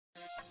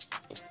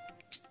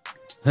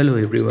Hello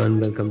everyone,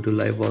 welcome to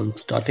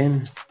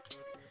liveworms.in.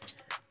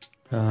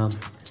 Um,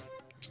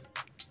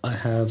 I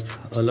have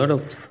a lot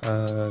of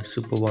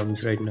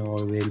superworms right now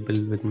available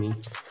with me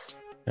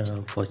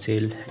for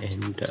sale,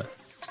 and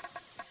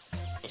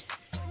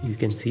you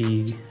can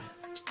see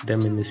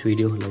them in this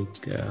video.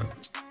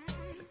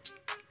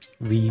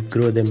 We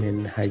grow them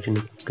in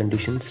hygienic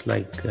conditions,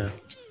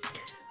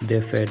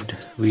 they're fed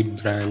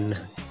wheat bran,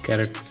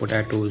 carrot,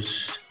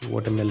 potatoes,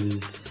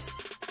 watermelon,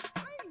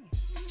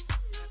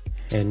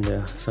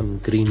 and some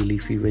green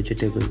leafy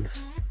vegetables,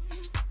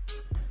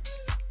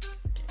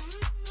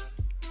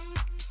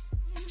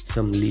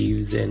 some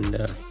leaves, and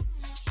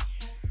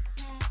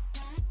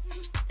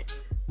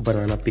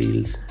banana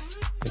peels,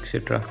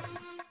 etc.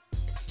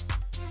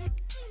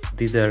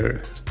 These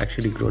are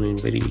actually grown in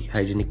very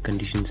hygienic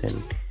conditions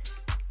and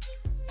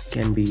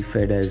can be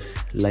fed as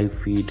live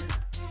feed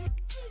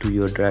to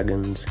your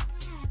dragons,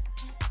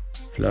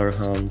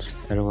 Flowerhorns,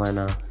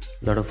 Arowana,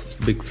 a lot of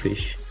big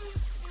fish,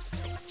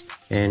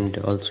 and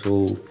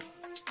also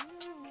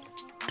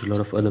to a lot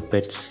of other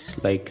pets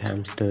like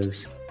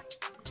hamsters,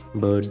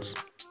 birds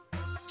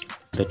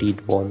that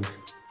eat worms,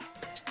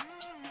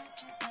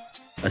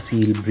 a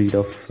seal breed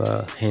of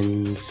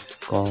hens,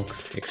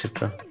 cocks,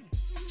 etc.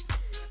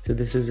 So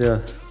this is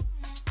a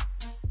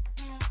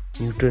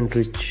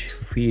nutrient-rich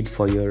feed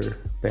for your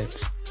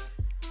pets,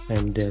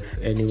 and if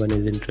anyone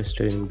is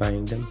interested in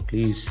buying them,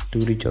 please do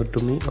reach out to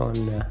me on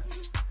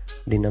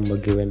the number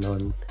given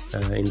on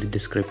in the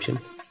description.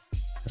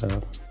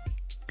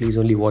 Please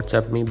only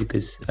WhatsApp me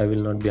because I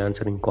will not be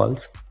answering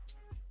calls,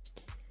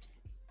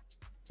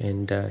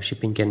 and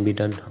shipping can be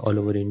done all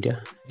over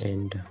India,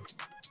 and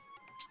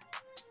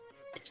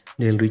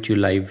they'll reach you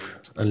live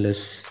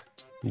unless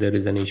there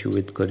is an issue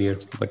with courier.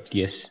 But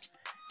yes,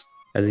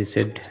 as I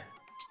said,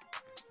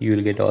 you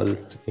will get all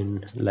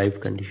in live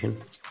condition,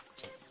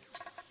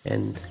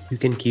 and you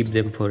can keep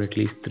them for at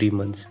least 3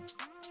 months,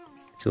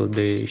 so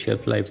the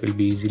shelf life will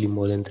be easily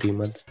more than 3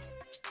 months,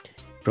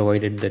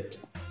 provided that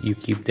you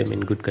keep them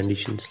in good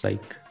conditions,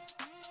 like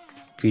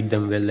feed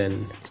them well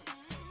and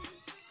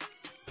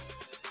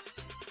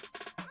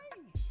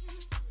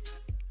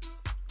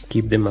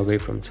keep them away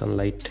from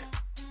sunlight.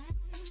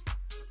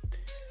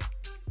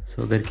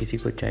 So अगर किसी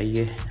को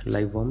चाहिए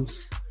live worms,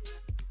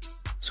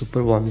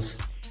 super worms,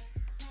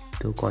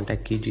 तो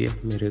contact कीजिए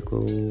मेरे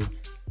को,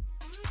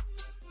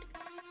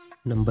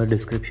 number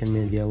description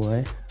में दिया हुआ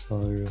है,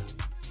 और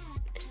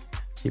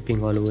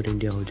शिपिंग ऑल ओवर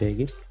इंडिया हो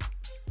जाएगी।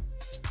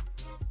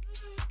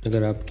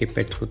 अगर आपके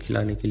पेट्स को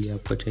खिलाने के लिए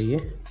आपको चाहिए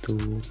तो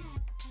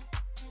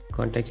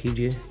कांटेक्ट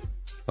कीजिए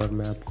और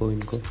मैं आपको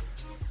इनको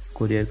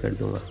कुरियर कर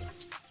दूंगा।